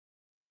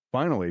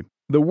Finally,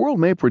 the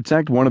world may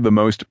protect one of the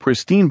most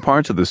pristine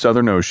parts of the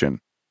Southern Ocean.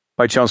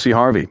 By Chelsea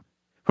Harvey.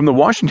 From the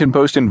Washington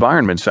Post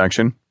Environment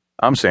section,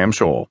 I'm Sam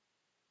Scholl.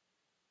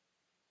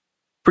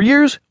 For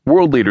years,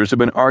 world leaders have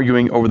been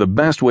arguing over the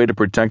best way to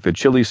protect the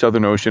chilly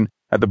Southern Ocean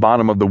at the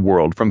bottom of the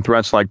world from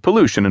threats like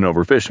pollution and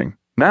overfishing.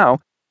 Now,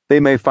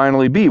 they may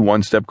finally be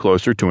one step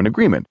closer to an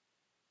agreement.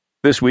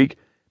 This week,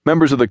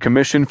 members of the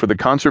Commission for the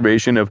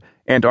Conservation of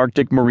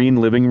Antarctic Marine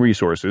Living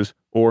Resources,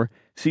 or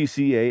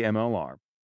CCAMLR,